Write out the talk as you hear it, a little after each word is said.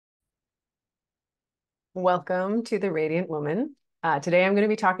Welcome to the Radiant Woman. Today I'm going to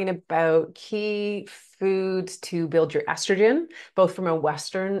be talking about key foods to build your estrogen, both from a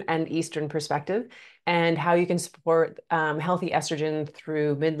Western and Eastern perspective, and how you can support healthy estrogen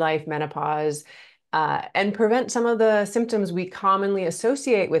through midlife, menopause, and prevent some of the symptoms we commonly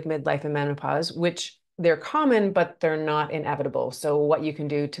associate with midlife and menopause, which they're common, but they're not inevitable. So what you can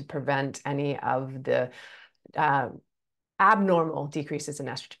do to prevent any of the uh, abnormal decreases in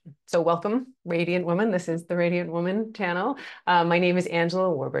estrogen. So welcome, Radiant Woman. This is the Radiant Woman channel. My name is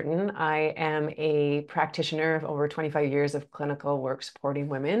Angela Warburton. I am a practitioner of over 25 years of clinical work supporting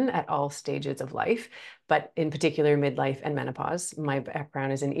women at all stages of life, but in particular midlife and menopause. My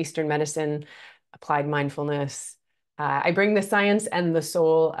background is in Eastern medicine, applied mindfulness. I bring the science and the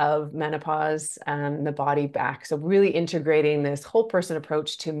soul of menopause and the body back. So really integrating this whole person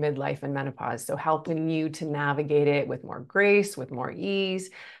approach to midlife and menopause. So helping you to navigate it with more grace, with more ease,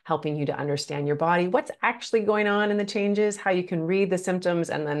 helping you to understand your body, what's actually going on in the changes, how you can read the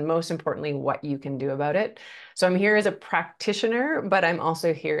symptoms, and then most importantly, what you can do about it. So I'm here as a practitioner, but I'm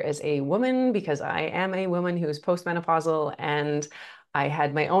also here as a woman because I am a woman who is postmenopausal, and I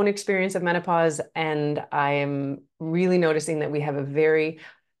had my own experience of menopause, and I am really noticing that we have a very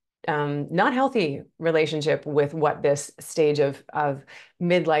not healthy relationship with what this stage of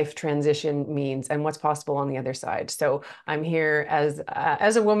midlife transition means and what's possible on the other side. So I'm here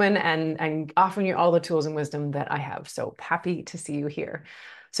as a woman and offering you all the tools and wisdom that I have. So happy to see you here.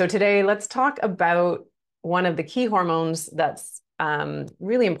 So today, let's talk about one of the key hormones that's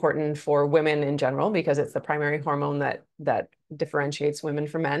really important for women in general, because it's the primary hormone that differentiates women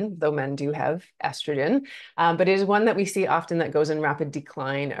from men, though men do have estrogen. But it is one that we see often that goes in rapid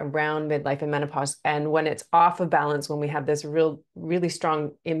decline around midlife and menopause. And when it's off of balance, when we have this really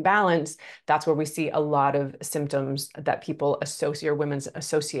strong imbalance, that's where we see a lot of symptoms that people associate, or women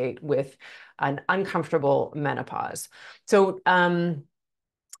associate with an uncomfortable menopause. So I'll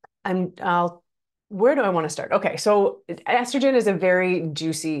where do I want to start? Okay, so estrogen is a very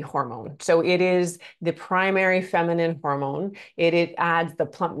juicy hormone. So it is the primary feminine hormone. It adds the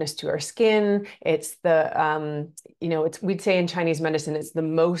plumpness to our skin. It's we'd say in Chinese medicine, it's the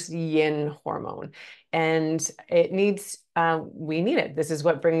most yin hormone. And we need it. This is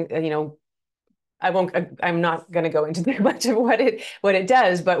what brings, I'm not going to go into too much of what it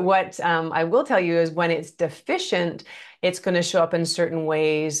does, but what I will tell you is when it's deficient, it's going to show up in certain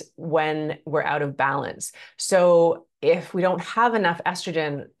ways when we're out of balance. So if we don't have enough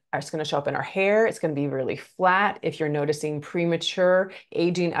estrogen, it's going to show up in our hair. It's going to be really flat. If you're noticing premature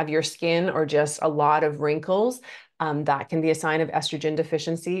aging of your skin or just a lot of wrinkles, that can be a sign of estrogen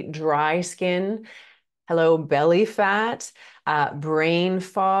deficiency. Dry skin, hello, belly fat, brain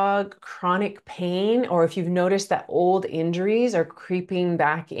fog, chronic pain, or if you've noticed that old injuries are creeping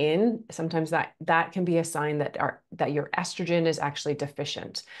back in, sometimes that can be a sign that your estrogen is actually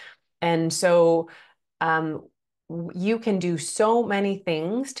deficient. And so um, you can do so many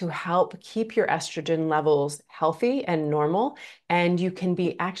things to help keep your estrogen levels healthy and normal. And you can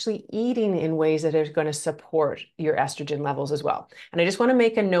be actually eating in ways that are going to support your estrogen levels as well. And I just want to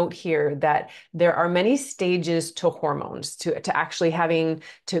make a note here that there are many stages to hormones, to actually helping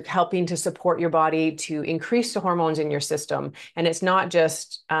to support your body to increase the hormones in your system. And it's not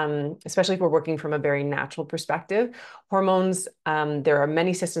just, especially if we're working from a very natural perspective, hormones, there are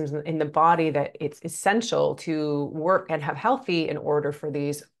many systems in the body that it's essential to work and have healthy in order for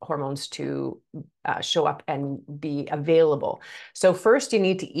these hormones to show up and be available. So first you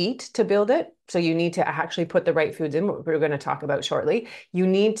need to eat to build it. So you need to actually put the right foods in, what we're going to talk about shortly. You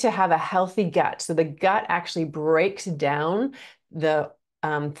need to have a healthy gut. So the gut actually breaks down the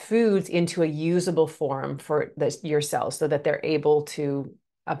foods into a usable form for your cells so that they're able to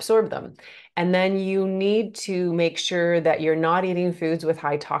absorb them. And then you need to make sure that you're not eating foods with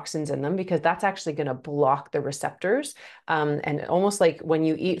high toxins in them, because that's actually going to block the receptors. And almost like when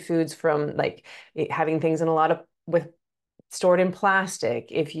you eat foods from like having things in a lot of with stored in plastic,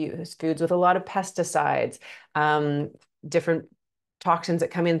 if you foods with a lot of pesticides, different toxins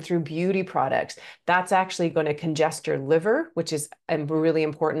that come in through beauty products, that's actually going to congest your liver, which is really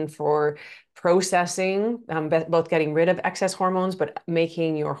important for processing, both getting rid of excess hormones, but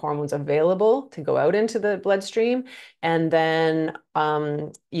making your hormones available to go out into the bloodstream. And then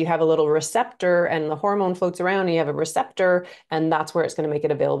you have a little receptor, and the hormone floats around, and you have a receptor, and that's where it's going to make it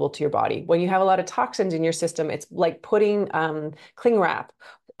available to your body. When you have a lot of toxins in your system, it's like putting cling wrap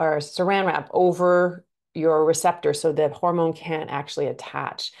or saran wrap over your receptor, so the hormone can't actually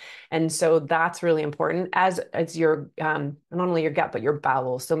attach. And so that's really important, as your not only your gut but your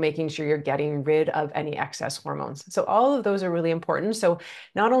bowels, so making sure you're getting rid of any excess hormones. So all of those are really important. So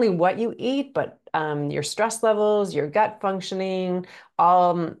not only what you eat, but your stress levels, your gut functioning,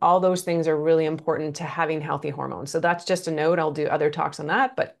 all those things are really important to having healthy hormones. So that's just a note. I'll do other talks on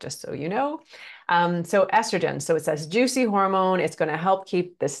that, but just so you know. So estrogen, so it says juicy hormone. It's going to help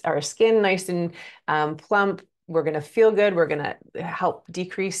keep our skin nice and plump. We're going to feel good. We're going to help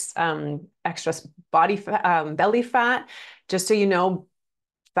decrease extra belly fat. Just so you know,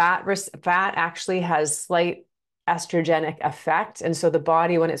 fat actually has slight estrogenic effect. And so the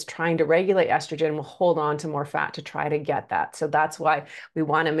body, when it's trying to regulate estrogen, will hold on to more fat to try to get that. So that's why we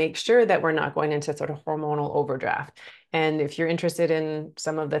want to make sure that we're not going into sort of hormonal overdraft. And if you're interested in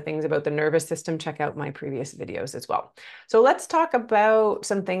some of the things about the nervous system, check out my previous videos as well. So let's talk about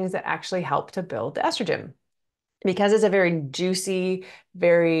some things that actually help to build the estrogen. Because it's a very juicy,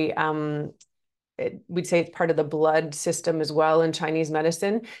 very we'd say it's part of the blood system as well in Chinese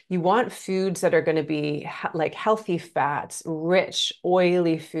medicine. You want foods that are going to be like healthy fats, rich,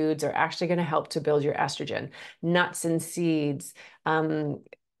 oily foods are actually going to help to build your estrogen. Nuts and seeds, high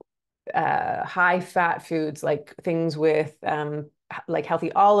fat foods like things with like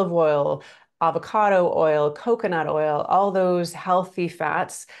healthy olive oil, avocado oil, coconut oil, all those healthy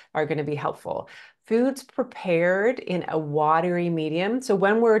fats are going to be helpful. Foods prepared in a watery medium. So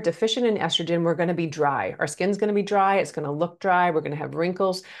when we're deficient in estrogen, we're going to be dry. Our skin's going to be dry. It's going to look dry. We're going to have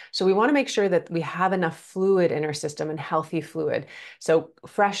wrinkles. So we want to make sure that we have enough fluid in our system and healthy fluid. So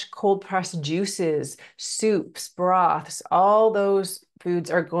fresh, cold pressed juices, soups, broths, all those foods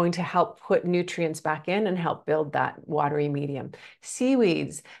are going to help put nutrients back in and help build that watery medium.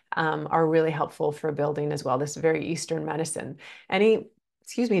 Seaweeds are really helpful for building as well. This is very Eastern medicine.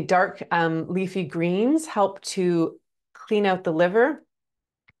 Dark leafy greens help to clean out the liver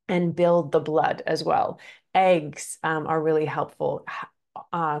and build the blood as well. Eggs are really helpful.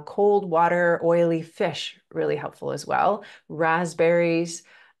 Cold water, oily fish, really helpful as well. Raspberries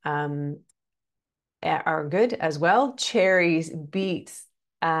are good as well. Cherries, beets,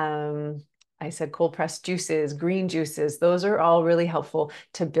 I said cold pressed juices, green juices, those are all really helpful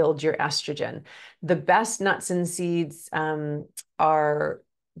to build your estrogen. The best nuts and seeds are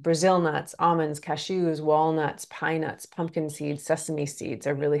Brazil nuts, almonds, cashews, walnuts, pine nuts, pumpkin seeds, sesame seeds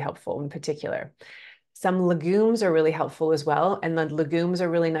are really helpful in particular. Some legumes are really helpful as well. And the legumes are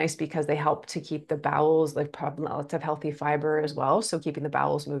really nice because they help to keep the bowels, like lots of healthy fiber as well. So keeping the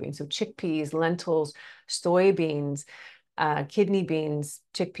bowels moving. So chickpeas, lentils, soybeans, kidney beans,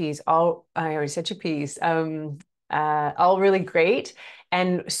 chickpeas, I already said chickpeas, all really great.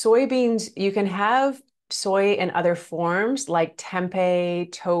 And soybeans, you can have soy in other forms like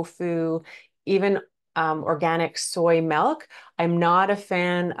tempeh, tofu, even organic soy milk. I'm not a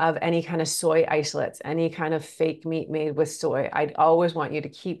fan of any kind of soy isolates, any kind of fake meat made with soy. I'd always want you to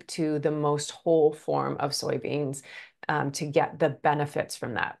keep to the most whole form of soybeans to get the benefits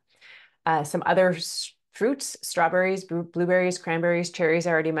from that. Some other fruits, strawberries, blueberries, cranberries, cherries,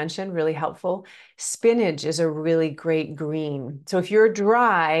 I already mentioned, really helpful. Spinach is a really great green. So if you're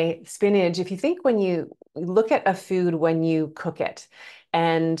dry, spinach, if you think when you look at a food when you cook it,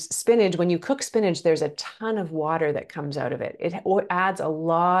 and spinach, when you cook spinach, there's a ton of water that comes out of it. It adds a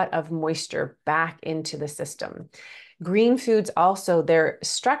lot of moisture back into the system. Green foods also, their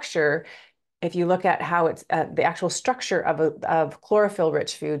structure, if you look at how it's the actual structure of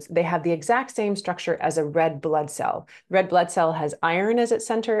chlorophyll-rich foods, they have the exact same structure as a red blood cell. Red blood cell has iron as its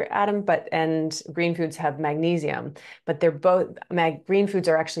center atom, and green foods have magnesium. But they're both green foods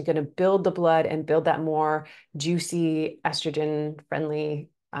are actually going to build the blood and build that more juicy, estrogen-friendly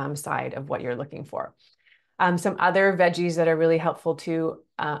side of what you're looking for. Some other veggies that are really helpful too: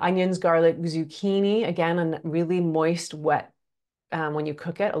 onions, garlic, zucchini. Again, a really moist, wet. When you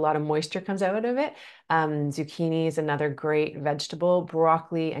cook it, a lot of moisture comes out of it. Zucchini is another great vegetable.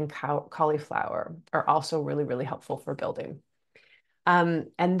 Broccoli and cauliflower are also really, really helpful for building. And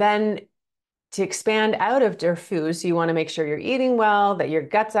then to expand out of your foods, you want to make sure you're eating well, that your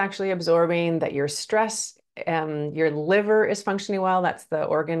gut's actually absorbing, that your your liver is functioning well. That's the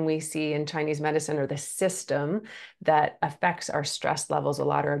organ we see in Chinese medicine, or the system that affects our stress levels a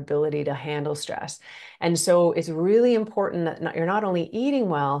lot, our ability to handle stress. And so it's really important that you're not only eating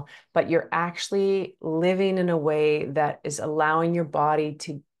well, but you're actually living in a way that is allowing your body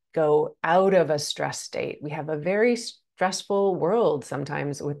to go out of a stress state. We have a very stressful world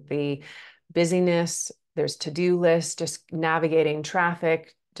sometimes with the busyness. There's to-do lists, just navigating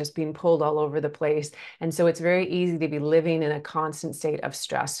traffic, just being pulled all over the place. And so it's very easy to be living in a constant state of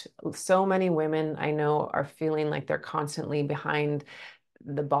stress. So many women I know are feeling like they're constantly behind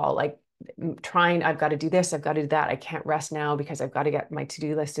the ball, like trying, I've got to do this, I've got to do that. I can't rest now because I've got to get, my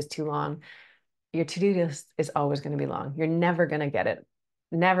to-do list is too long. Your to-do list is always going to be long. You're never going to get it,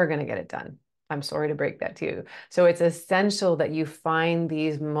 never going to get it done. I'm sorry to break that to you. So it's essential that you find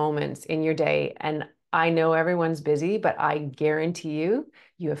these moments in your day. And I know everyone's busy, but I guarantee you,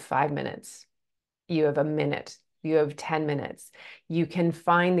 you have 5 minutes, you have a minute, you have 10 minutes. You can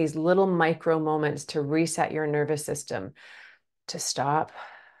find these little micro moments to reset your nervous system, to stop,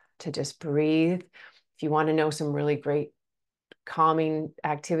 to just breathe. If you want to know some really great calming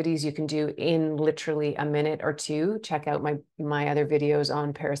activities you can do in literally a minute or two, check out my other videos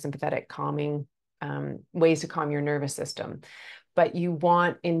on parasympathetic calming, ways to calm your nervous system. But you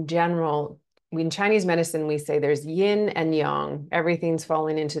want, in general, in Chinese medicine, we say there's yin and yang. Everything's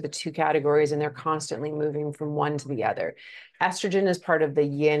falling into the two categories and they're constantly moving from one to the other. Estrogen is part of the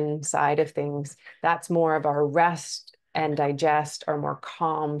yin side of things. That's more of our rest and digest, our more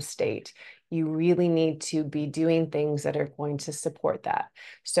calm state. You really need to be doing things that are going to support that.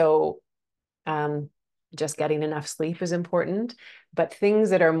 So just getting enough sleep is important, but things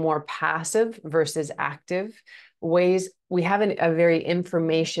that are more passive versus active ways, we have a very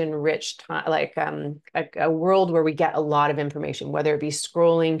information rich time, like a world where we get a lot of information, whether it be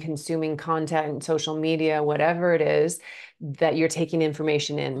scrolling, consuming content, social media, whatever it is that you're taking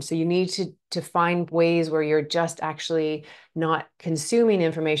information in. So you need to find ways where you're just actually not consuming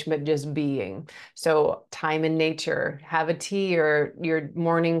information, but just being. So time in nature, have a tea or your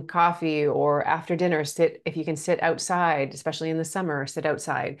morning coffee, or after dinner, sit, if you can sit outside, especially in the summer, sit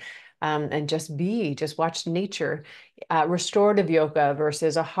outside. And just watch nature. Restorative yoga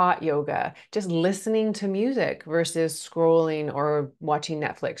versus a hot yoga, just listening to music versus scrolling or watching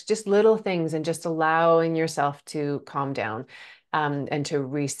Netflix, just little things, and just allowing yourself to calm down. And to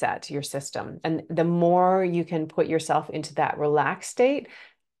reset your system. And the more you can put yourself into that relaxed state,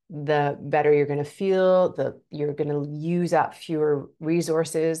 the better you're going to feel, you're going to use up fewer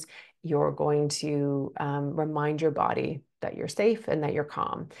resources. You're going to remind your body that you're safe and that you're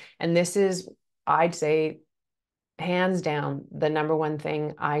calm. And this is, I'd say, hands down, the number one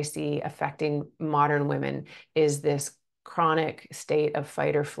thing I see affecting modern women is this chronic state of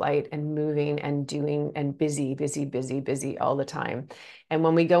fight or flight and moving and doing and busy, busy, busy, busy all the time. And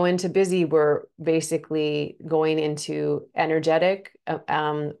when we go into busy, we're basically going into energetic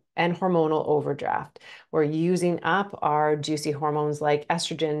and hormonal overdraft. We're using up our juicy hormones like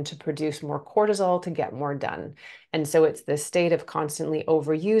estrogen to produce more cortisol to get more done. And so it's this state of constantly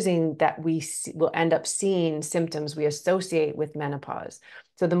overusing that we will end up seeing symptoms we associate with menopause.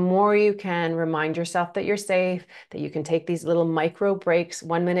 So the more you can remind yourself that you're safe, that you can take these little micro breaks,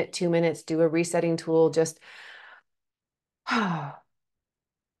 1 minute, 2 minutes, do a resetting tool, just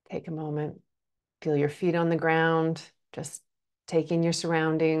take a moment, feel your feet on the ground, just take in your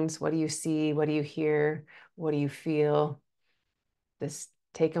surroundings. What do you see? What do you hear? What do you feel? Just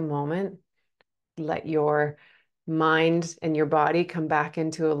take a moment, let your mind and your body come back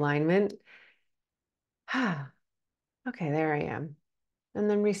into alignment. Okay, there I am. And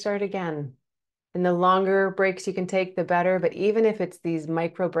then restart again. And the longer breaks you can take, the better. But even if it's these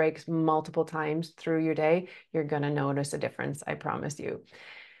micro breaks multiple times through your day, you're going to notice a difference, I promise you.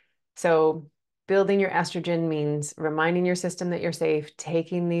 So building your estrogen means reminding your system that you're safe,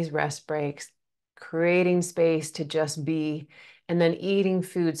 taking these rest breaks, creating space to just be, and then eating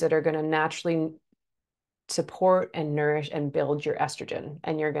foods that are going to naturally support and nourish and build your estrogen.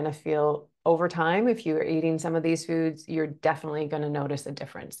 And you're going to feel over time, if you're eating some of these foods, you're definitely going to notice a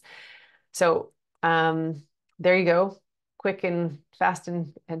difference. So there you go. Quick and fast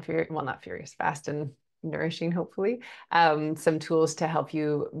and furious. Well, not furious, fast and nourishing, hopefully. Some tools to help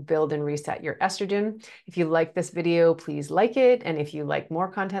you build and reset your estrogen. If you like this video, please like it. And if you like more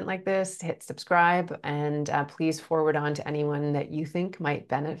content like this, hit subscribe, and please forward on to anyone that you think might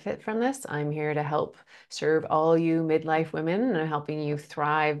benefit from this. I'm here to help serve all you midlife women and helping you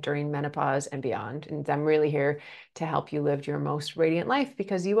thrive during menopause and beyond. And I'm really here to help you live your most radiant life,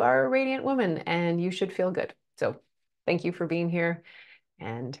 because you are a radiant woman and you should feel good. So thank you for being here,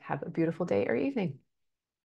 and have a beautiful day or evening.